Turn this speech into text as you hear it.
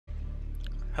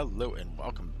Hello and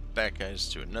welcome back, guys,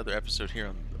 to another episode here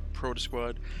on the Proto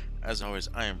Squad. As always,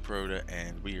 I am Proto,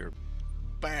 and we are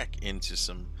back into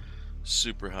some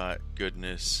super hot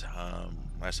goodness.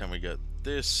 Last time we got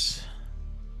this,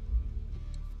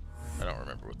 I don't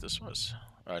remember what this was.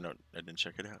 I didn't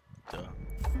check it out.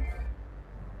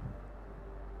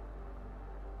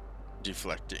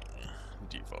 Deflecting,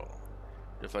 default.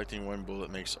 Deflecting one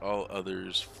bullet makes all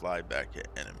others fly back at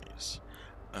enemies.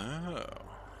 Oh,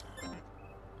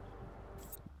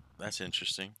 that's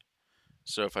interesting.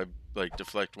 So if I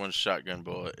deflect one shotgun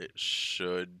bullet, it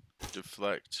should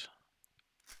deflect.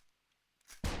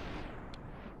 I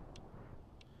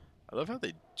love how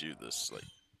they do this, like,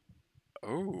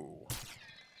 oh.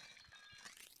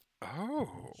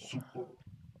 Oh.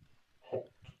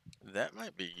 That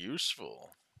might be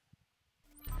useful.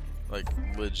 Like,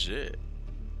 legit.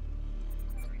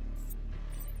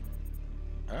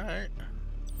 Alright.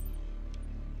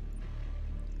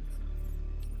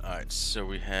 Alright, so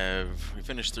we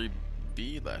finished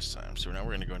 3B last time, so now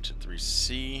we're gonna go into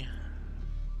 3C.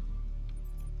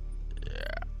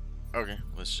 Yeah. Okay,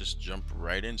 let's just jump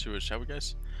right into it, shall we,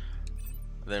 guys?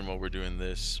 Then while we're doing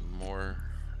this, more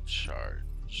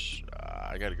charge.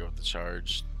 I gotta go with the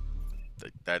charge.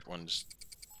 Like, that one's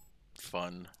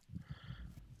fun.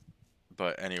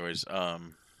 But anyways, oh,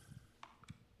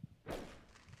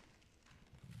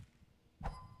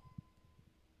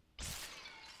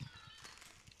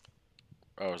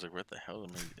 I was like, what the hell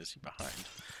is he behind?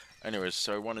 Anyways,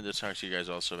 so I wanted to talk to you guys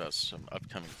also about some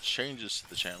upcoming changes to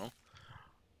the channel.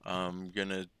 I'm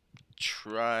gonna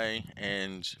try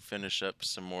and finish up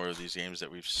some more of these games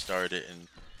that we've started and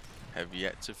have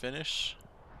yet to finish.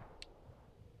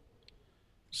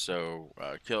 So,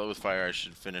 Kill It With Fire I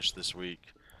should finish this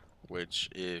week, which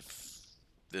if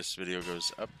this video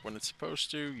goes up when it's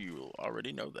supposed to, you will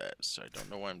already know that. So I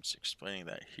don't know why I'm just explaining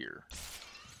that here.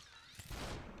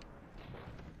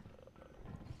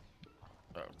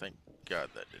 Oh, thank God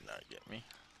that did not get me.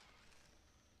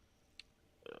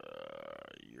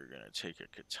 You're gonna take a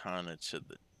katana to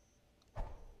the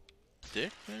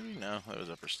dick, maybe? No, that was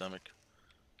upper stomach.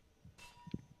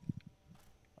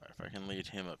 Alright, if I can lead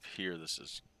him up here, this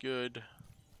is good.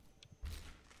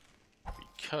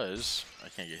 Because I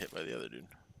can't get hit by the other dude.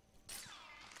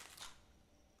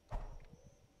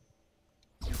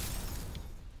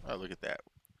 Oh, look at that.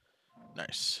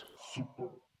 Nice.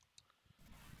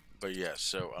 But yeah,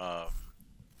 so,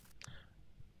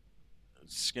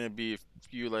 it's gonna be a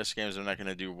few less games. I'm not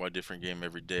gonna do one different game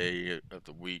every day of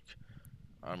the week.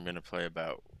 I'm gonna play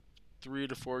about 3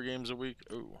 to 4 games a week.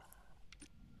 Ooh.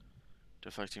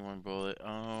 Deflecting one bullet.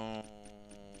 Oh.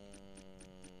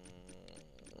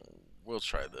 We'll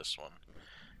try this one.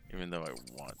 Even though I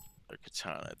want a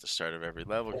katana at the start of every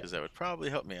level, because that would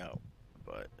probably help me out.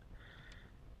 But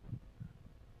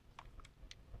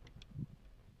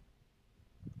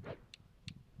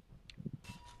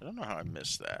I don't know how I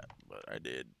missed that, but I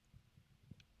did.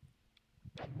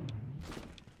 Alright,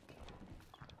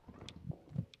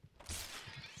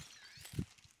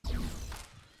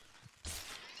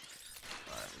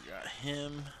 we got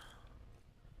him.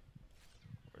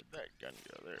 Where'd that gun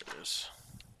go? There it is.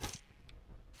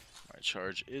 My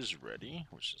charge is ready,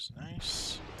 which is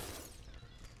nice.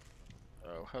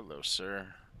 Oh, hello,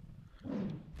 sir.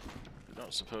 I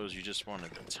don't suppose you just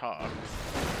wanted to talk.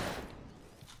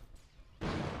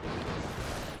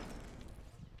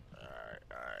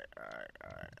 Alright.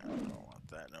 I don't want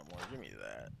that no more. Give me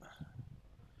that.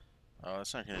 Oh,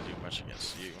 that's not gonna do much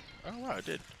against you. Oh, wow, it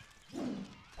did.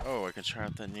 Oh, I can try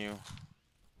out the new...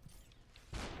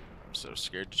 I'm so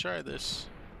scared to try this.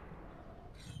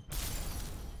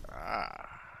 Ah.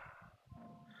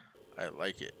 I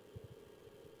like it.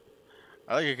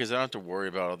 I like it because I don't have to worry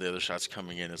about all the other shots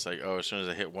coming in. It's like, oh, as soon as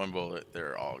I hit one bullet,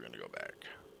 they're all going to go back.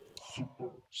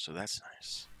 So that's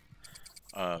nice.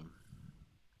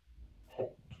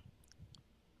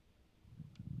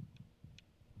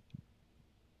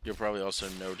 You'll probably also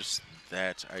notice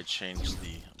that I changed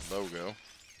the logo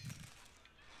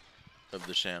of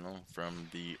the channel from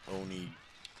the Oni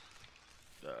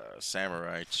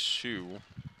Samurai to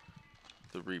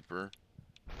the Reaper.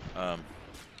 Oh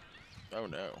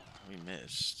no, we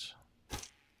missed.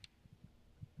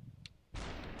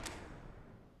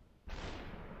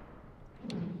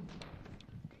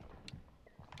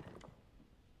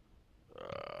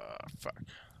 Fuck.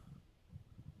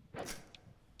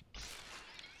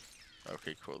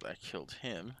 Okay, cool, that killed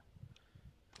him.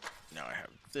 Now I have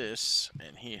this,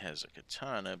 and he has a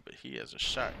katana, but he has a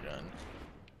shotgun.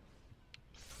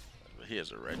 But he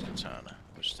has a red katana,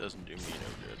 which doesn't do me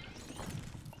no good.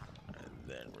 And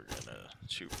then we're gonna...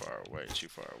 Too far away.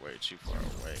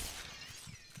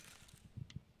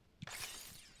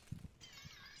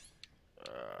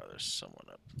 someone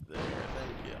up there.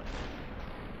 Thank you.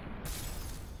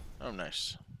 Oh,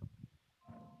 nice.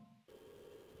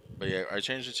 But yeah, I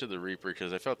changed it to the Reaper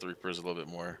because I felt the Reaper is a little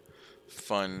bit more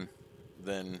fun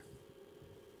than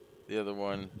the other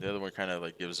one. The other one kind of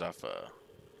like gives off a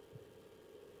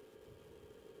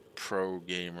pro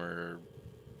gamer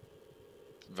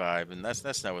vibe, and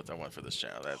that's not what I want for this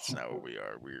channel. That's not what we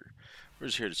are. We're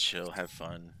just here to chill, have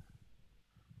fun,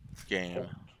 game.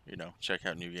 You know, check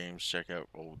out new games, check out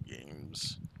old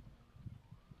games,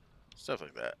 stuff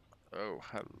like that. Oh,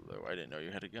 hello! I didn't know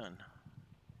you had a gun.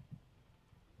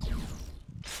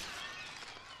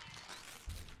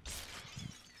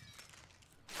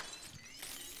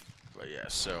 But yeah,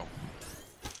 so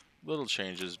little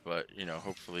changes, but you know,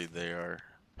 hopefully they are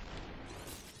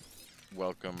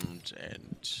welcomed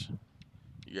and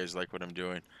you guys like what I'm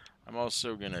doing. I'm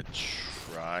also gonna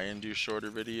try and do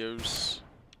shorter videos.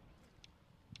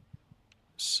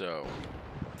 So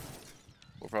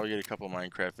we'll probably get a couple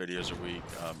Minecraft videos a week.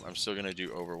 I'm still gonna do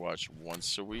Overwatch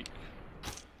once a week.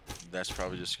 That's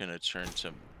probably just gonna turn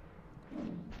to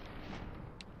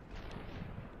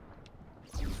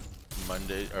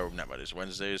Monday, or not Mondays,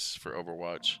 Wednesdays for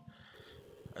Overwatch,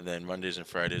 and then Mondays and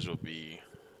Fridays will be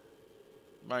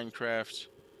Minecraft.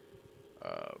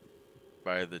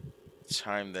 By the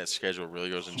time that schedule really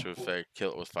goes into effect,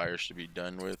 Kill It With Fire should be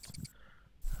done with.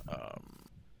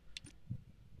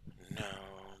 No,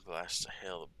 blast a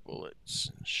hail of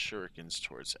bullets and shurikens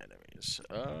towards enemies.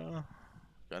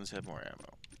 Guns have more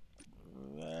ammo.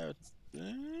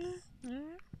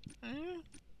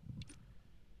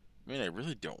 I mean, I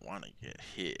really don't want to get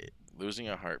hit. Losing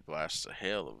a heart blasts a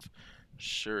hail of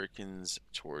shurikens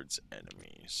towards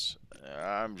enemies.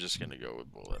 I'm just gonna go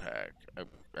with bullet hack.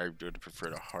 I would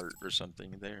prefer a heart or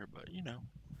something there, but you know,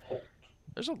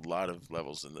 there's a lot of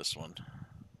levels in this one.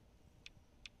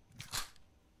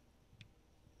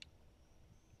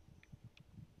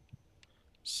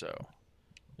 So,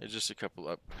 it's just a couple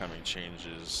upcoming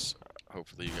changes.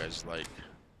 Hopefully you guys like.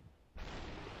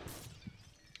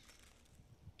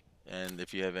 And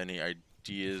if you have any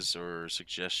ideas or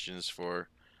suggestions for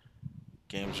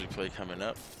games we play coming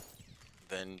up,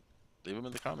 then leave them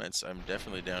in the comments. I'm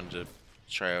definitely down to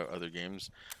try out other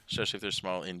games, especially if they're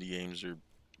small indie games or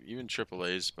even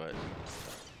AAAs, but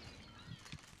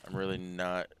I'm really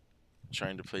not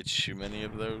trying to play too many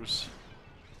of those,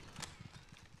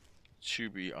 to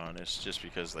be honest, just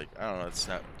because, like, I don't know, it's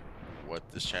not what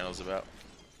this channel's about.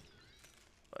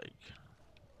 Like,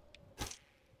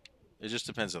 it just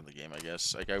depends on the game, I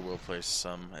guess. Like, I will play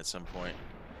some at some point.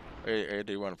 I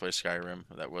do want to play Skyrim.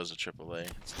 That was a AAA.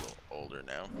 It's a little older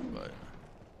now, but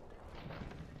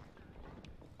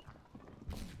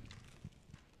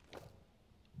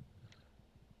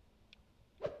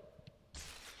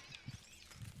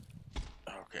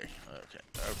okay,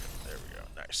 there we go.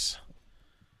 Nice.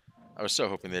 I was so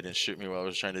hoping they didn't shoot me while I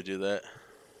was trying to do that.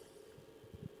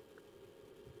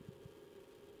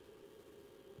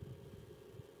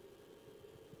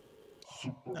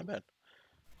 Not bad.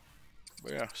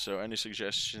 But yeah, so any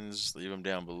suggestions, leave them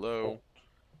down below.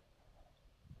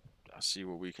 I'll see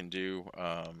what we can do.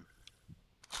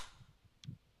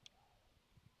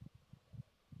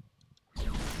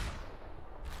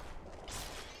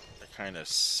 Kind of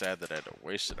sad that I had to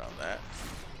waste it on that,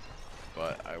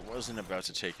 but I wasn't about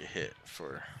to take a hit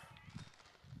for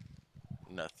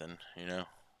nothing, you know?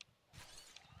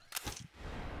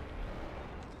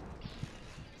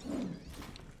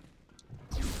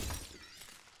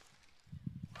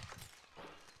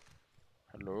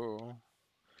 Hello?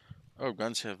 Oh,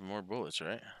 guns have more bullets,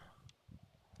 right?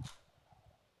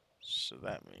 So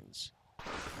that means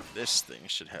this thing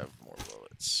should have more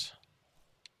bullets.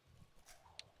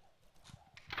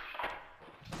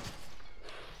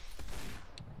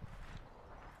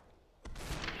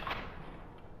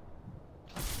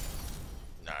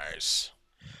 Nice.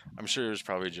 I'm sure there's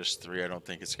probably just 3. I don't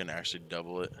think it's going to actually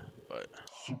double it, but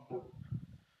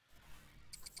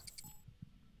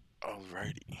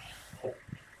alrighty. I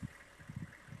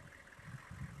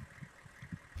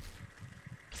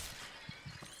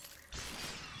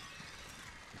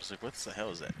was like, what the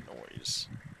hell is that noise?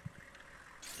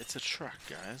 It's a truck,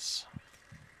 guys.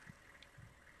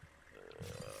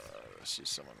 I see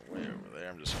someone way over there.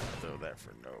 I'm just going to throw that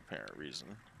for no apparent reason.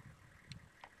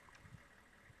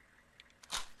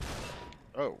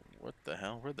 Oh, what the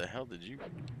hell? Where the hell did you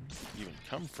even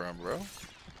come from, bro?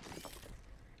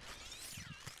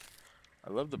 I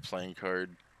love the playing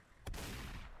card.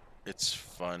 It's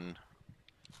fun.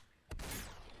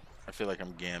 I feel like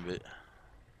I'm Gambit.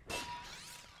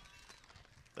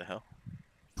 The hell?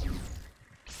 Get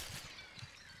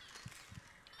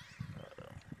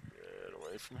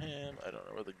away from him. I don't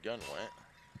know where the gun went.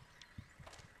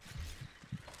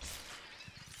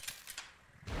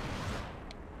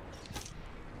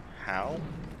 How?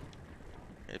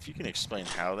 If you can explain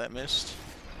how that missed,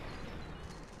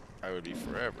 I would be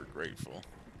forever grateful.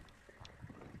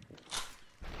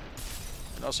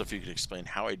 And also if you could explain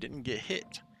how I didn't get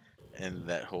hit in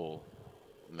that whole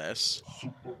mess,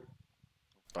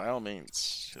 by all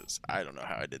means, because I don't know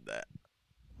how I did that.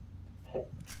 Alright,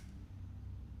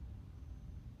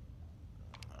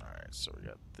 so we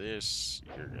got this.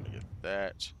 You're gonna get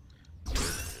that. You're gonna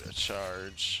get a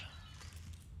charge.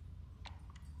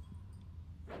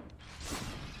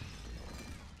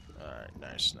 Alright,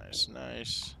 nice, nice,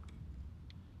 nice.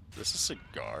 This is a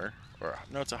cigar? Or,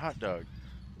 no, it's a hot dog.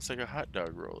 It's like a hot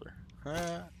dog roller.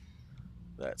 Huh?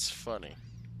 That's funny.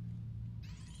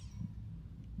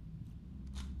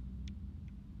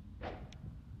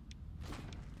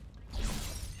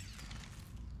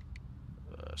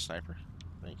 Sniper?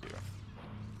 Thank you.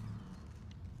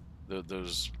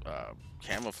 Those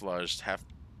camouflaged half,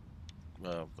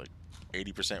 like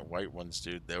 80% white ones,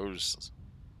 dude. Those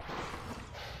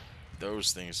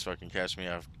things fucking catch me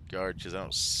off guard because I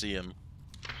don't see them.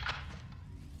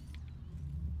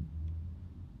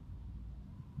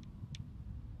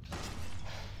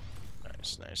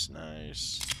 Nice, nice,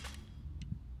 nice.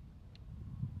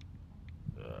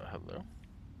 Hello?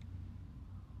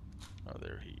 Oh,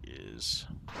 there he is.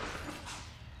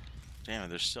 Damn it,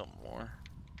 there's still more.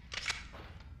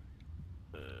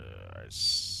 I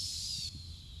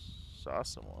saw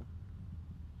someone.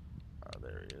 Oh,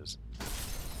 there he is.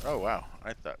 Oh, wow.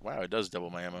 Wow, it does double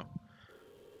my ammo.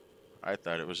 I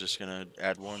thought it was just gonna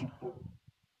add one.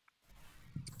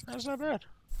 That's not bad.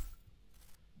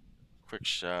 Quick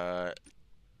shot.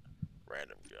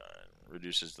 Random gun.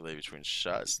 Reduces delay between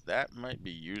shots. That might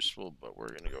be useful, but we're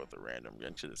gonna go with the random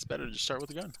gun because it's better to start with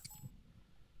a gun.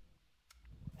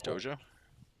 Dojo?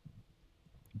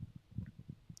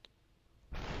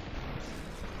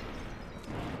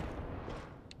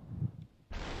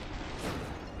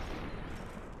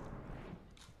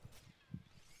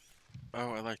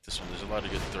 Oh, I like this one. There's a lot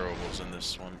of good throwables in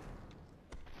this one.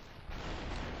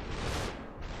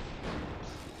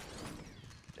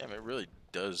 Damn, it really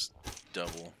does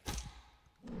double.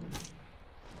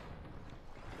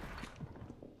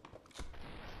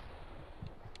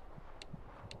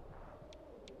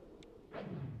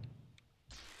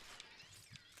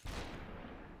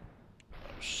 Oh,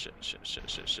 shit, shit, shit,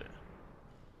 shit, shit.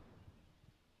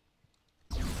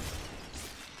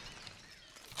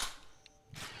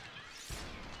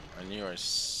 I knew I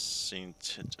seen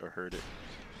it or heard it.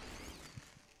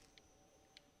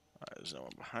 There's no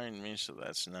one behind me, so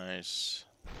that's nice.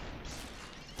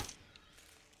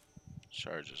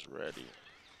 Charge is ready.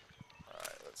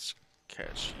 Alright, let's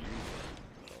catch you.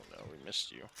 Oh no, we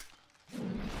missed you.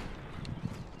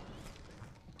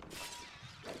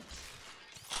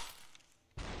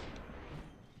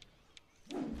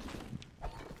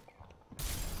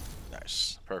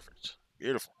 Nice. Perfect.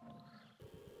 Beautiful.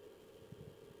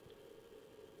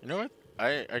 You know what?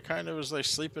 I kind of was like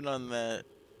sleeping on that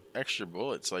extra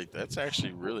bullets. Like, that's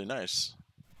actually really nice.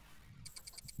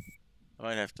 I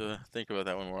might have to think about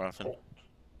that one more often.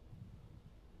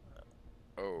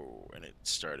 Oh, and it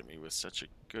started me with such a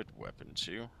good weapon,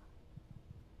 too.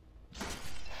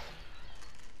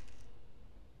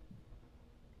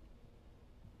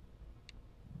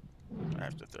 I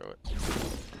have to throw it.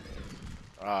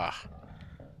 Ah.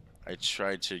 I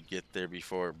tried to get there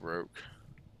before it broke.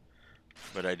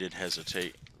 But I did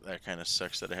hesitate. That kind of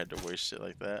sucks that I had to waste it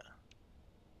like that.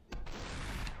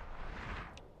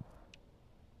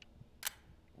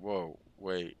 Whoa,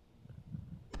 wait.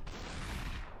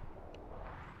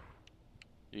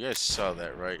 You guys saw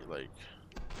that, right? Like,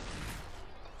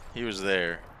 he was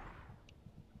there.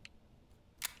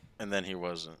 And then he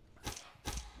wasn't.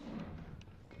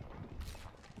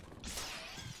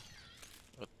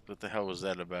 What the hell was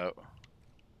that about?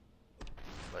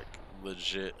 Like,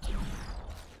 legit.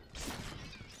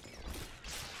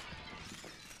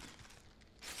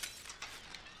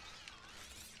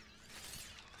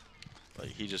 Like,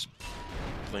 he just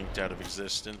blinked out of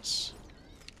existence.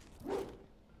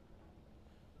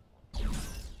 And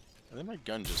then my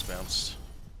gun just bounced.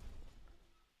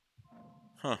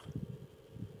 Huh.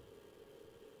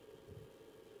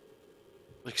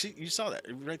 Like, see, you saw that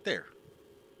right there.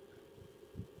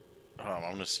 Oh,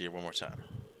 I'm gonna see it one more time.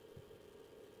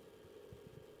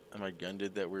 And my gun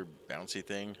did that weird bouncy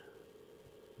thing.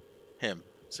 Him.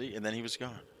 See? And then he was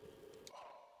gone.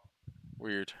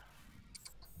 Weird.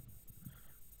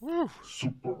 Woo!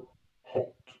 Super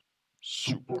hot.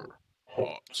 Super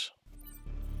hot.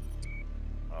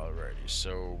 Alrighty,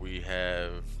 so we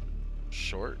have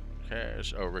short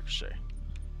cash. Oh, ricochet.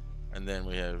 And then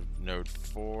we have node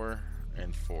 4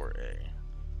 and 4A.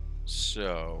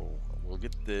 So we'll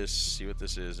get this, see what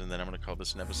this is, and then I'm going to call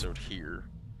this an episode here.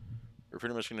 We're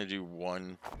pretty much going to do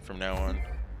one from now on.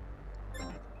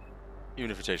 Even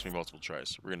if it takes me multiple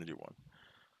tries, we're going to do one.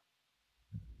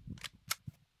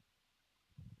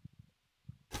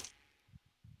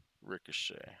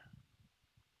 Ricochet.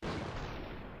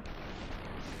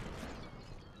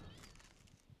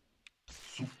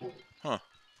 Huh.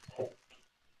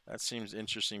 That seems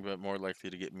interesting, but more likely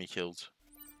to get me killed.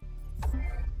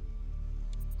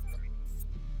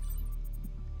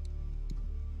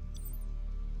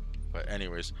 But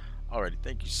anyways, alrighty,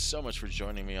 thank you so much for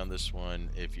joining me on this one.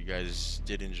 If you guys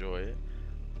did enjoy it,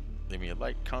 leave me a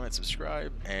like, comment,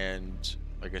 subscribe, and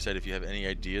like I said, if you have any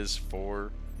ideas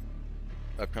for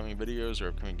upcoming videos or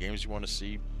upcoming games you want to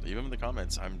see, leave them in the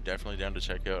comments. I'm definitely down to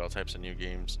check out all types of new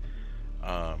games.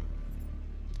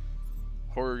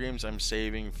 Horror games I'm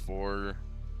saving for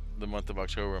the month of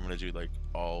October. I'm going to do like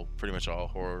pretty much all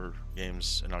horror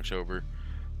games in October.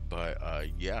 But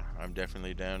yeah, I'm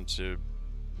definitely down to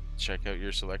check out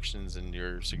your selections and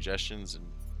your suggestions and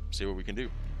see what we can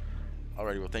do.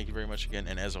 Alrighty, well, thank you very much again,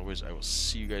 and as always, I will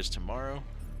see you guys tomorrow.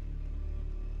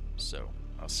 So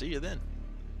I'll see you then.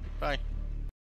 Bye.